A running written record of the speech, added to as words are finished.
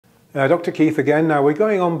Dr. Keith again. Now we're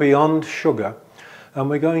going on beyond sugar and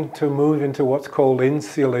we're going to move into what's called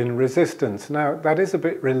insulin resistance. Now that is a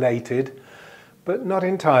bit related, but not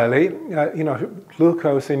entirely.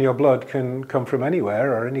 Glucose in your blood can come from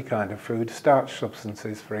anywhere or any kind of food, starch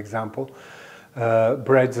substances for example,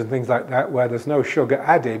 breads and things like that where there's no sugar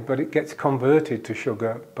added but it gets converted to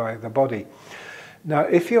sugar by the body. Now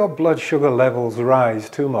if your blood sugar levels rise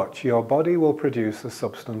too much, your body will produce a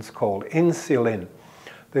substance called insulin.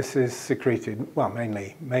 This is secreted, well,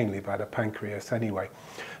 mainly by the pancreas anyway.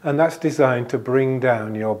 And that's designed to bring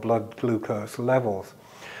down your blood glucose levels.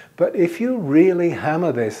 But if you really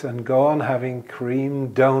hammer this and go on having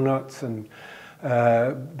cream, donuts and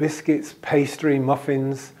biscuits, pastry,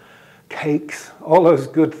 muffins, cakes, all those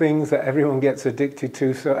good things that everyone gets addicted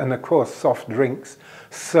to, and of course soft drinks,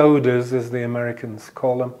 sodas as the Americans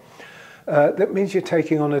call them, that means you're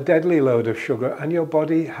taking on a deadly load of sugar and your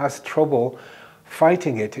body has trouble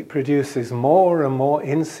fighting it. It produces more and more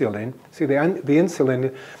insulin. See, the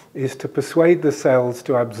insulin is to persuade the cells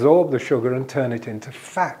to absorb the sugar and turn it into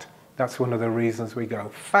fat. That's one of the reasons we go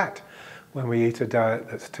fat when we eat a diet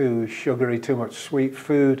that's too sugary, too much sweet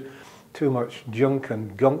food, too much junk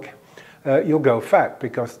and gunk. You'll go fat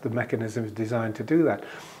because the mechanism is designed to do that.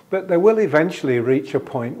 But they will eventually reach a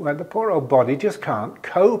point where the poor old body just can't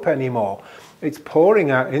cope anymore. It's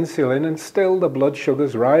pouring out insulin and still the blood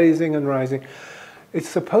sugar's rising and rising. It's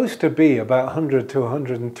supposed to be about 100 to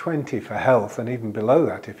 120 for health, and even below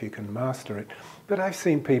that if you can master it. But I've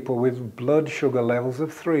seen people with blood sugar levels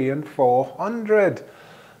of 300 and 400.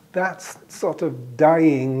 That's sort of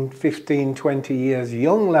dying 15, 20 years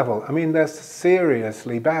young level. I mean, that's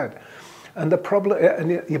seriously bad. And the problem,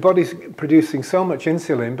 and your body's producing so much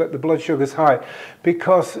insulin, but the blood sugar's high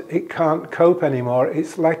because it can't cope anymore.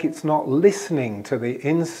 It's like it's not listening to the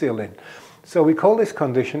insulin. So we call this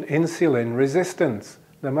condition insulin resistance.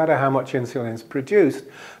 No matter how much insulin is produced,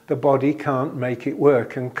 the body can't make it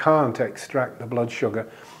work and can't extract the blood sugar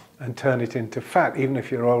and turn it into fat, even if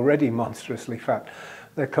you're already monstrously fat.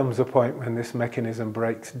 There comes a point when this mechanism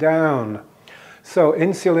breaks down. So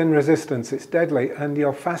insulin resistance, it's deadly, and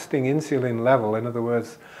your fasting insulin level, in other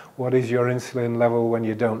words, what is your insulin level when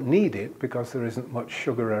you don't need it because there isn't much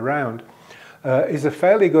sugar around, is a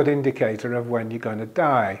fairly good indicator of when you're going to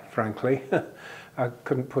die, frankly. I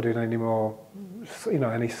couldn't put it any more,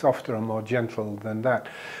 any softer and more gentle than that.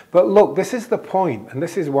 But look, this is the point, and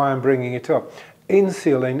this is why I'm bringing it up.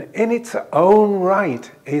 Insulin, in its own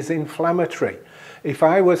right, is inflammatory. If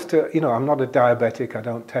I was to, I'm not a diabetic, I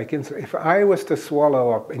don't take insulin. If I was to swallow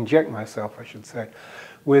or inject myself, I should say,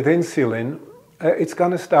 with insulin, it's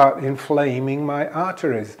going to start inflaming my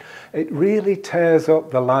arteries. It really tears up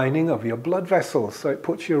the lining of your blood vessels, so it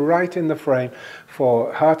puts you right in the frame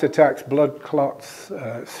for heart attacks, blood clots,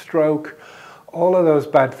 stroke, all of those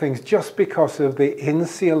bad things just because of the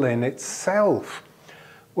insulin itself.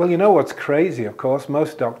 Well, you know what's crazy, of course?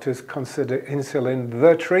 Most doctors consider insulin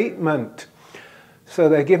the treatment. So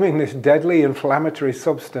they're giving this deadly inflammatory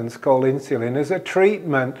substance called insulin as a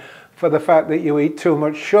treatment for the fact that you eat too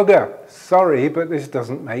much sugar. Sorry, but this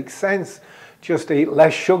doesn't make sense. Just eat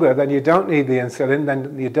less sugar, then you don't need the insulin,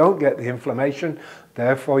 then you don't get the inflammation,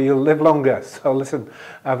 therefore you'll live longer. So listen,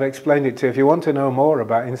 I've explained it to you. If you want to know more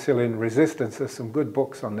about insulin resistance, there's some good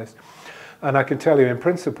books on this. And I can tell you in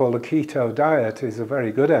principle, the keto diet is a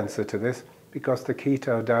very good answer to this, because the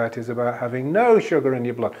keto diet is about having no sugar in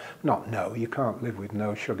your blood. You can't live with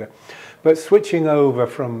no sugar. But switching over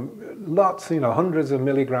from lots, hundreds of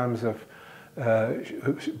milligrams of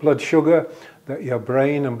blood sugar that your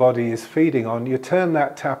brain and body is feeding on, you turn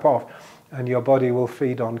that tap off and your body will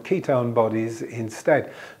feed on ketone bodies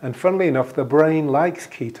instead. And funnily enough, the brain likes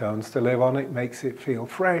ketones to live on. It makes it feel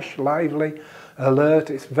fresh, lively, alert.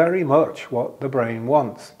 It's very much what the brain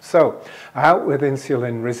wants. So out with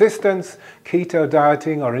insulin resistance, keto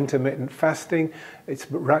dieting or intermittent fasting. It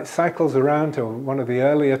cycles around to one of the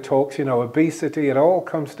earlier talks, obesity. It all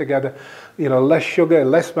comes together. Less sugar,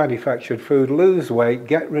 less manufactured food, lose weight,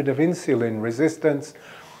 get rid of insulin resistance,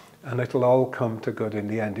 and it'll all come to good in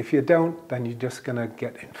the end. If you don't, then you're just going to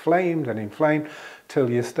get inflamed and inflamed till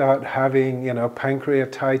you start having,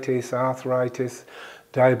 pancreatitis, arthritis.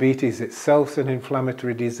 Diabetes itself is an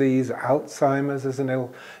inflammatory disease. Alzheimer's is an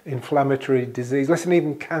inflammatory disease. Listen,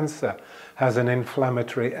 even cancer has an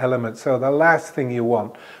inflammatory element. So the last thing you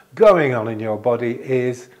want going on in your body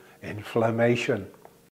is inflammation.